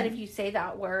mom said if you say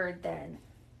that word, then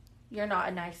you're not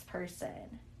a nice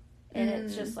person. And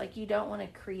it's just like, you don't want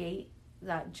to create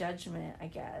that judgment, I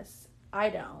guess. I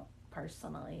don't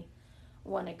personally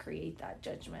want to create that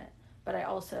judgment. But I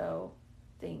also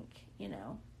think, you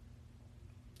know,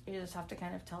 you just have to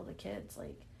kind of tell the kids,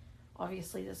 like,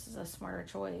 obviously this is a smarter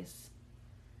choice.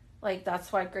 Like,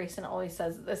 that's why Grayson always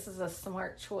says this is a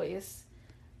smart choice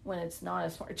when it's not a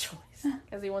smart choice.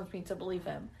 Because he wants me to believe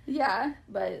him. Yeah.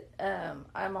 But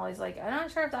I'm always like, I'm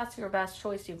not sure if that's your best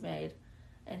choice you've made.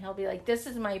 And he'll be like, this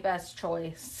is my best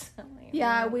choice. Like,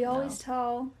 Yeah, we always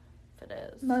tell, if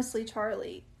it is. mostly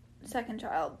Charlie, second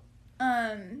child,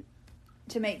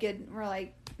 to make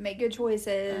good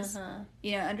choices,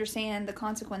 you know, understand the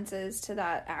consequences to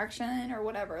that action or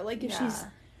whatever. Like, if she's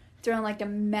throwing, like, a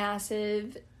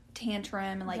massive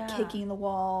tantrum and, like, kicking the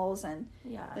walls, and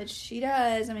which she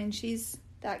does, I mean, she's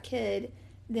that kid,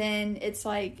 then it's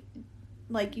like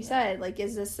you said, like,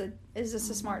 is this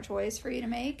a smart choice for you to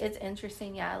make? It's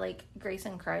interesting, yeah. Like,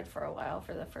 Grayson cried for a while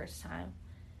for the first time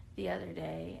the other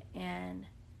day, and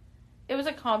it was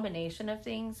a combination of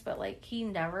things, but, like, he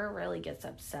never really gets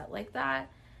upset like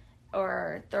that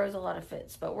or throws a lot of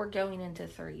fits, but we're going into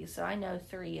 3, so I know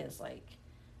 3 is, like,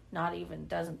 not even,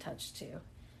 doesn't touch 2.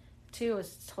 2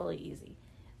 is totally easy.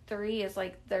 3 is,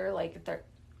 like, they're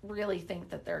really think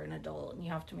that they're an adult, and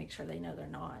you have to make sure they know they're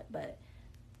not, but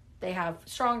they have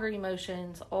stronger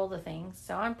emotions, all the things.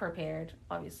 So I'm prepared,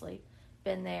 obviously.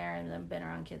 Been there and then been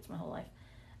around kids my whole life.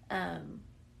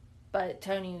 But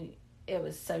Tony, it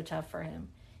was so tough for him.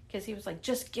 Because he was like,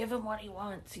 just give him what he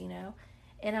wants, you know?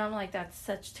 And I'm like, that's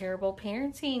such terrible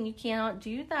parenting. You cannot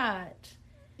do that.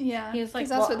 Yeah, he was like,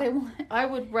 that's what they want. I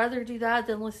would rather do that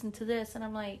than listen to this. And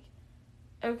I'm like,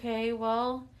 okay,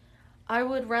 well, I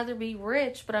would rather be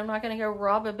rich, but I'm not going to go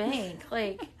rob a bank.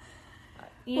 Like...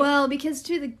 Well, because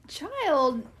to the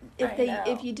child,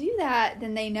 if you do that,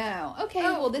 then they know. Okay,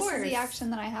 well, this is the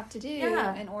action that I have to do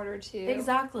in order to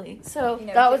exactly. So you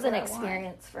know, that was an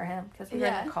experience for him because we were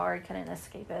in the car, he couldn't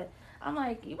escape it. I'm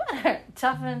like, you better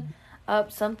toughen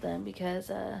up something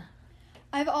because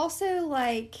I've also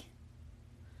like,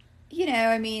 you know,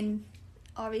 I mean,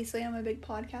 obviously I'm a big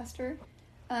podcaster,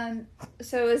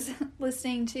 so I was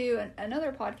listening to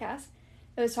another podcast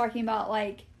that was talking about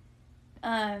like,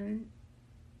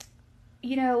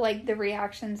 you know, like the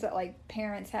reactions that like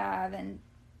parents have, and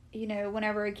you know,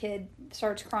 whenever a kid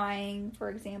starts crying, for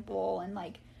example, and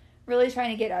like really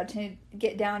trying to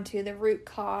get down to the root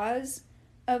cause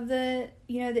of the,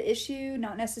 you know, the issue,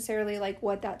 not necessarily like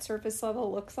what that surface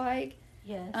level looks like.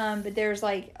 Yes. But there's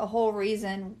like a whole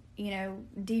reason, you know,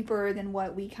 deeper than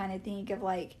what we kind of think of.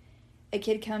 Like, a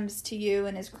kid comes to you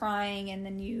and is crying, and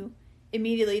then you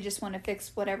immediately just want to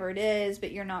fix whatever it is,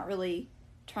 but you're not really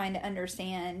trying to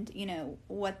understand, you know,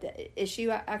 what the issue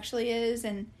actually is.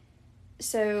 And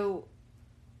so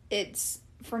it's,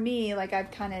 for me, like,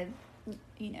 I've kind of,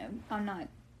 you know, I'm not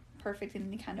perfect in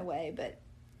any kind of way, but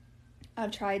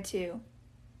I've tried to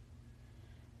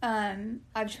kind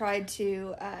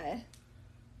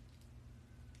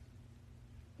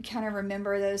of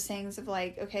remember those things of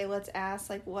like, okay, let's ask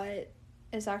like what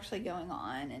is actually going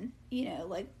on, and you know,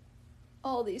 like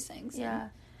all these things. Yeah. And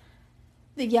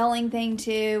the yelling thing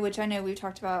too, which I know we've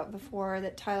talked about before,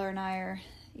 that Tyler and I are,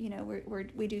 you know,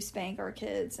 we do spank our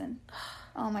kids, and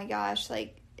oh my gosh,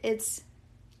 like it's,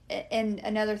 and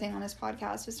another thing on this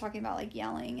podcast was talking about like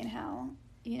yelling and how,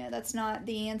 you know, that's not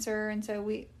the answer. And so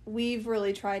we've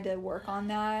really tried to work on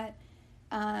that.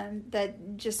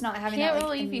 That just not having Can't that,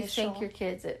 like, believe you spank your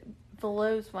kids. It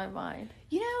blows my mind.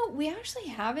 You know, we actually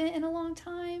haven't in a long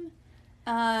time.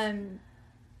 And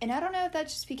I don't know if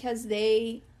that's just because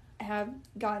they have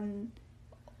gotten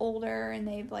older and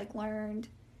they've like learned.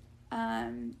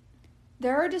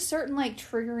 There are just certain like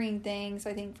triggering things,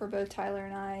 I think, for both Tyler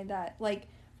and I, that like,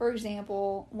 for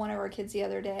example, one of our kids the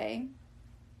other day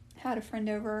had a friend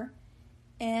over,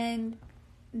 and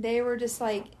they were just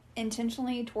like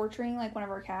intentionally torturing like one of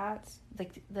our cats.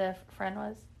 The friend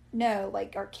was? No,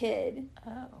 like our kid.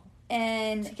 Oh.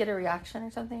 And to get a reaction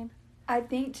or something? I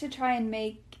think to try and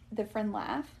make the friend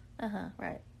laugh.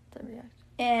 Right. The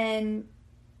reaction.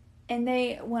 And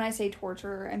they, when I say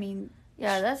torture, I mean,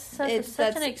 yeah, that's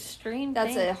such an extreme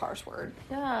thing. That's a harsh word.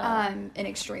 Yeah. An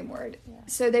extreme word. Yeah.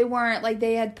 So they weren't, like,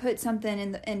 they had put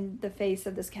something in the face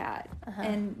of this cat.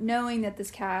 And knowing that this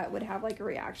cat would have, like, a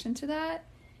reaction to that,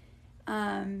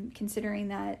 considering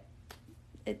that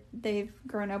they've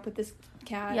grown up with this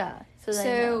cat. Yeah.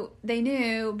 So they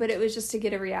knew, but it was just to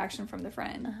get a reaction from the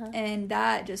friend. And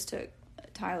that just took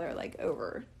Tyler, like,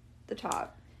 over the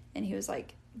top. And he was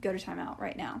like, go to timeout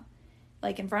right now.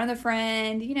 Like, in front of the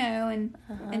friend, you know,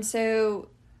 and so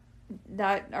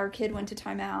that our kid went to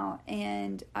timeout,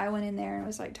 and I went in there and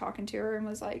was, like, talking to her and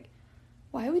was like,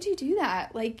 why would you do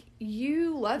that? Like,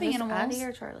 you love animals. Was Addie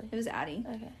or Charlie? It was Addie.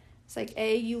 Okay. It's like,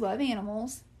 you love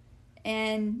animals,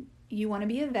 and you want to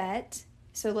be a vet,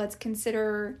 so let's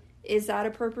consider, is that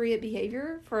appropriate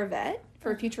behavior for a vet,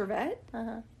 for a future vet?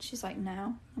 She's like,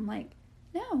 no. I'm like,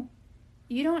 no.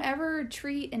 You don't ever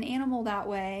treat an animal that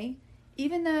way.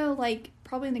 Even though, like,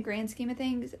 probably in the grand scheme of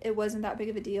things, it wasn't that big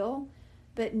of a deal.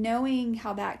 But knowing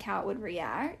how that cat would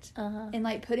react and,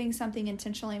 like, putting something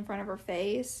intentionally in front of her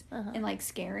face and, like,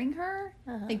 scaring her,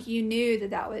 like, you knew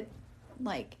that would,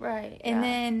 like... Right. And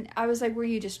then I was like, were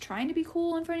you just trying to be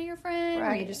cool in front of your friend? Right.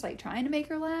 Were you just, like, trying to make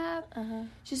her laugh?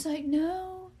 She's like,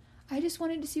 no, I just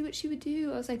wanted to see what she would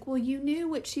do. I was like, well, you knew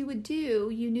what she would do.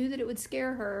 You knew that it would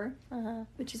scare her,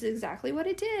 which is exactly what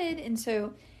it did. And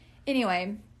so,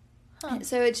 anyway...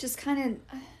 So it's just kind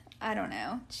of, I don't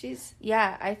know.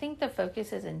 Yeah, I think the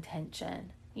focus is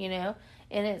intention, you know?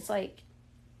 And it's like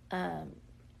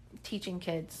teaching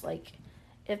kids, like,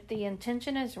 if the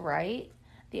intention is right,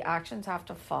 the actions have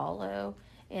to follow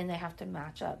and they have to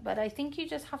match up. But I think you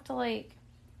just have to, like,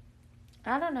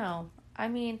 I don't know. I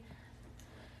mean,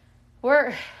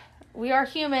 we are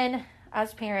human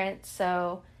as parents,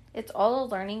 so it's all a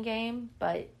learning game,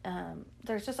 but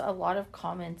there's just a lot of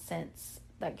common sense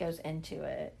that goes into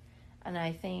it. And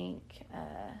I think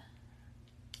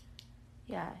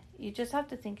you just have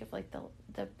to think of, like,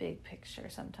 the big picture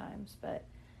sometimes. But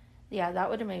yeah,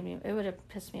 that would have it would have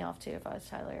pissed me off too if I was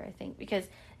Tyler, I think, because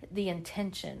the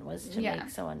intention was to make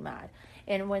someone mad.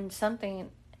 And when something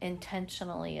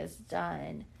intentionally is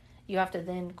done, you have to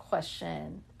then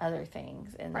question other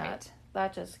things, and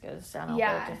that just goes down a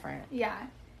whole different. Yeah,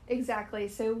 exactly.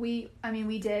 So we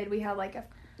had like a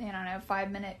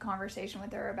 5-minute conversation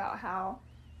with her about how,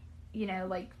 you know,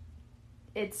 like,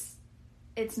 it's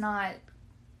not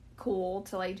cool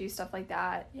to, like, do stuff like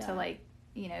that to, like,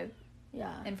 you know,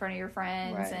 in front of your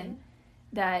friends, and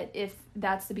that if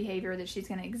that's the behavior that she's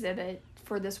going to exhibit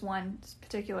for this one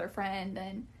particular friend,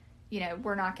 then, you know,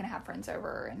 we're not going to have friends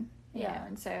over, and you know,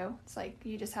 and so it's like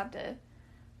you just have to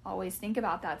always think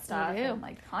about that stuff and,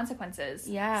 like, the consequences.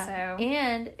 Yeah. So,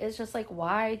 and it's just like,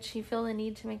 why'd she feel the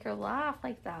need to make her laugh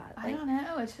like that? Like, I don't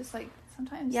know. It's just like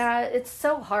sometimes. Yeah, it's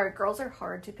so hard. Girls are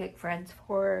hard to pick friends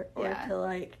for, or to,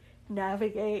 like,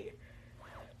 navigate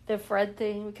the friend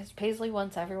thing, because Paisley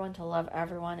wants everyone to love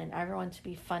everyone, and everyone to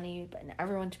be funny, and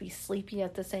everyone to be sleepy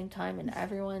at the same time, and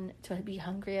everyone to be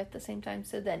hungry at the same time.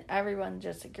 So then everyone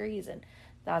just agrees, and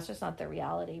that's just not the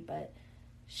reality. But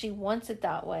she wants it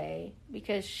that way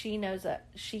because she knows that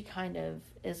she kind of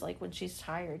is, like, when she's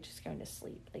tired, she's going to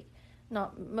sleep. Like,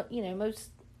 not, you know,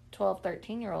 most 12,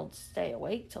 13-year-olds stay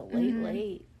awake till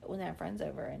late when they have friends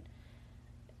over, and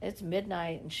it's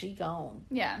midnight and she gone.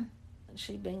 Yeah.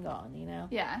 She been gone, you know?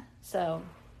 Yeah. So,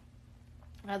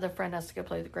 my other friend has to go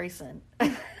play with Grayson.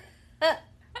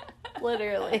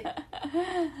 Literally.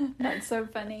 That's so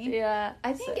funny. Yeah.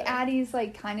 I think Addie's,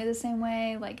 like, kind of the same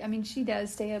way. Like, I mean, she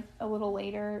does stay up a little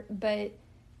later, but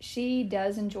she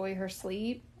does enjoy her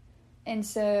sleep. And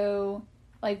so,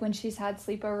 like, when she's had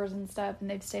sleepovers and stuff and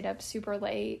they've stayed up super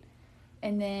late,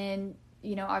 and then,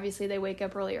 you know, obviously they wake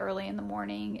up really early in the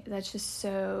morning, that's just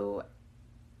so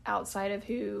outside of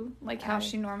how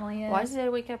she normally is. Why do they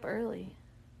wake up early?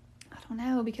 I don't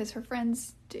know, because her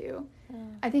friends do. Yeah.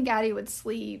 I think Addie would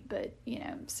sleep, but, you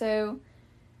know, so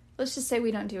let's just say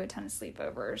we don't do a ton of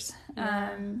sleepovers.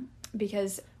 Yeah.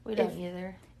 Because we don't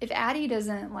either. If Addie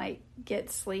doesn't, like,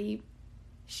 get sleep,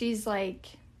 she's, like,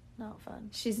 not fun.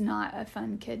 She's not a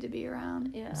fun kid to be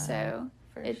around. Yeah. So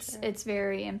it's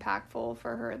very impactful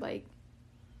for her, like,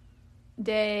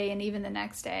 day and even the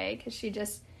next day, because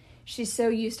she's so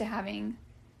used to having,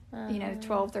 you know,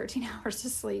 12, 13 hours to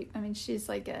sleep. I mean, she's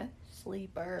like a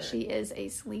sleeper. She is a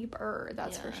sleeper,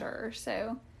 that's for sure.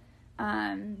 So,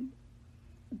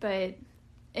 but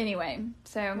anyway,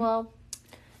 so. Well,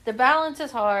 The balance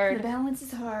is hard. The balance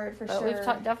is hard, for but sure. We've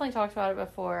definitely talked about it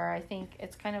before. I think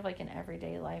it's kind of like an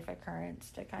everyday life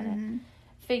occurrence to kind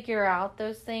of figure out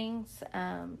those things.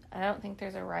 I don't think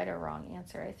there's a right or wrong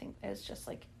answer. I think it's just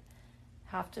like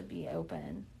have to be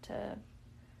open to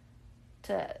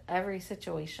every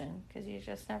situation, because you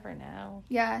just never know.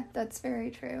 Yeah, that's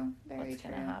very true. What's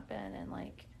gonna happen, and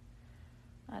like,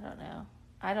 I don't know.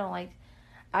 I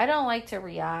don't like to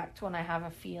react when I have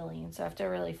a feeling, so I have to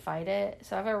really fight it.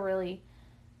 So I have a really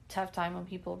tough time when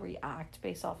people react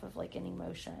based off of like an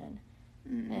emotion.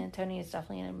 And Tony is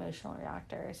definitely an emotional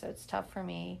reactor, so it's tough for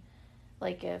me.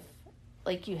 Like if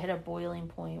like you hit a boiling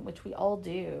point, which we all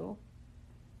do,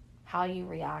 how you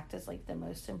react is like the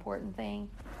most important thing.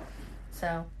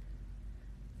 So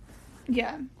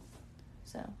yeah.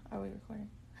 So are we recording?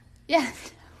 Yeah.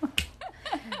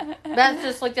 Beth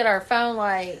just looked at our phone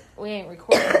like we ain't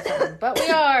recording something, but we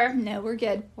are. No, we're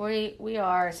good. We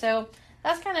are. So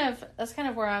that's kind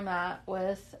of where I'm at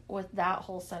with that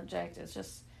whole subject. It's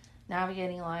just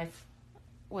navigating life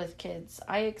with kids.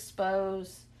 I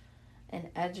expose and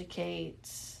educate,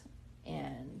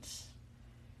 and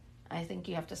I think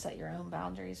you have to set your own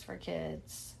boundaries for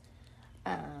kids.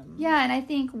 Yeah, and I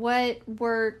think what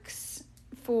works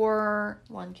for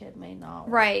one kid may not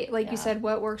work. Right, like you said,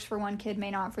 what works for one kid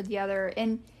may not for the other.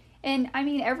 And I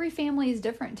mean, every family is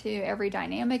different too. Every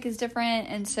dynamic is different.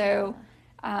 And so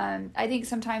I think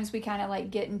sometimes we kind of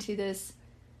like get into this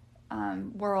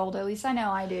world, at least I know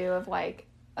I do, of like,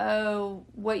 oh,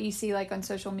 what you see like on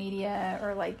social media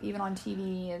or like even on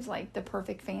TV is like the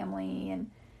perfect family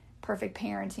and perfect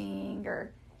parenting,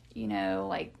 or, you know,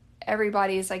 like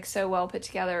everybody is like so well put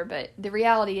together, but the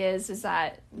reality is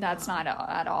that that's not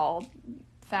at all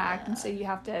fact. And so you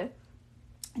have to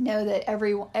know that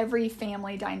every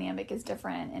family dynamic is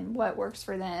different, and what works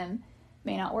for them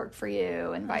may not work for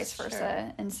you, and vice versa.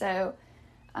 Sure. And so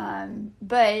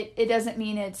but it doesn't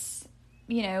mean it's,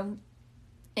 you know,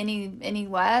 any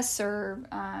less or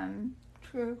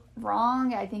true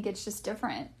wrong. I think it's just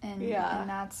different, and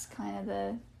that's kind of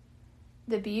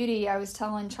the beauty. I was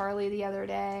telling Charlie the other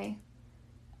day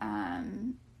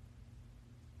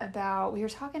we were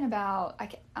talking about,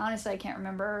 honestly I can't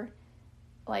remember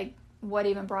like what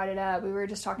even brought it up. We were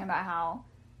just talking about how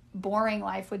boring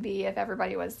life would be if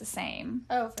everybody was the same.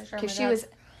 Oh, for sure.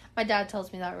 My dad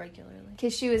tells me that regularly.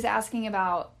 Because she was asking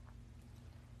about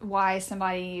why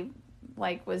somebody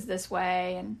like was this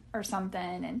way and or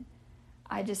something, and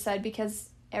I just said, because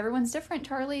everyone's different,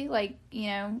 Charlie. Like, you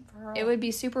know, it would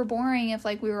be super boring if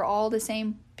like we were all the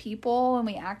same people and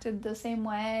we acted the same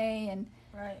way, and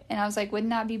and I was like, wouldn't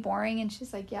that be boring? And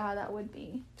she's like, yeah, that would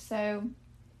be. So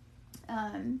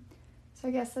so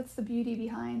I guess that's the beauty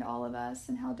behind all of us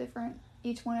and how different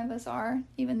each one of us are,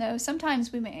 even though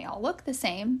sometimes we may all look the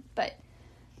same, but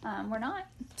we're not.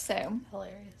 So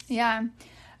hilarious. Yeah.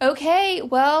 Okay,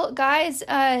 well, guys,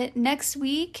 next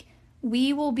week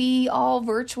we will be all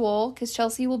virtual because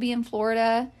Chelsea will be in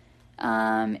Florida.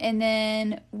 And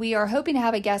then we are hoping to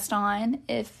have a guest on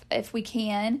if we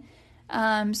can.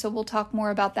 So we'll talk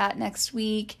more about that next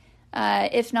week.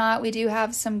 If not, we do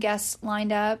have some guests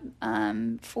lined up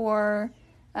for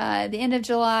the end of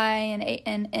July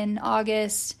and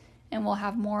August, and we'll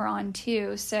have more on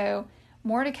too. So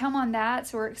more to come on that.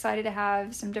 So we're excited to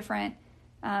have some different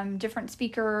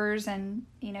speakers and,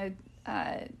 you know,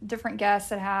 different guests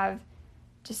that have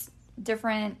just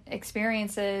different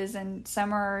experiences, and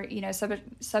some are, you know,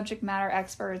 subject matter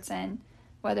experts, and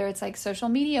whether it's like social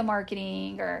media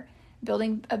marketing or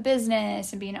building a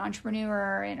business and being an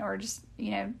entrepreneur, and or just,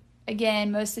 you know,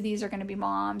 again, most of these are going to be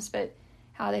moms, but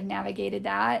how they've navigated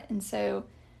that. And so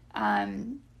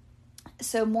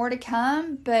so more to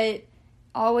come, but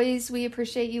always we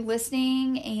appreciate you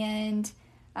listening. And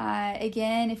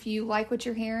again, if you like what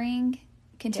you're hearing,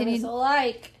 continue give us a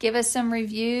like, give us some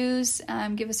reviews,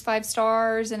 give us 5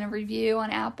 stars and a review on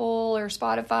Apple or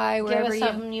Spotify, wherever. Give us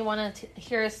something you want to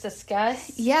hear us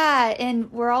discuss. Yeah,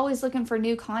 and we're always looking for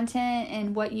new content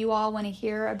and what you all want to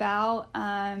hear about.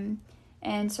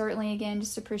 And certainly, again,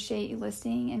 just appreciate you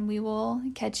listening, and we will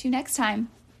catch you next time.